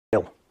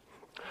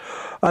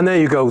And there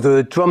you go,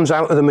 the drum's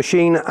out of the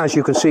machine. As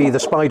you can see, the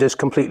spider's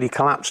completely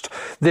collapsed.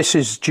 This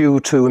is due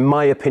to, in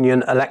my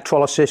opinion,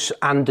 electrolysis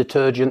and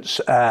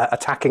detergents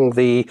attacking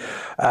the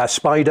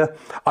spider.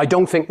 I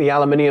don't think the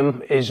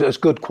aluminium is as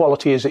good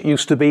quality as it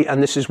used to be,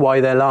 and this is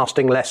why they're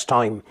lasting less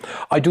time.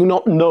 I do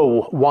not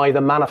know why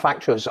the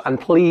manufacturers,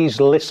 and please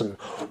listen,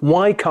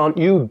 why can't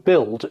you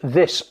build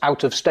this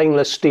out of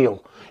stainless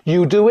steel?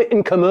 You do it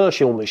in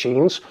commercial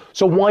machines,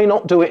 so why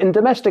not do it in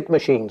domestic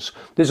machines?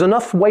 There's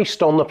enough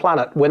waste on the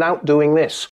planet without doing this.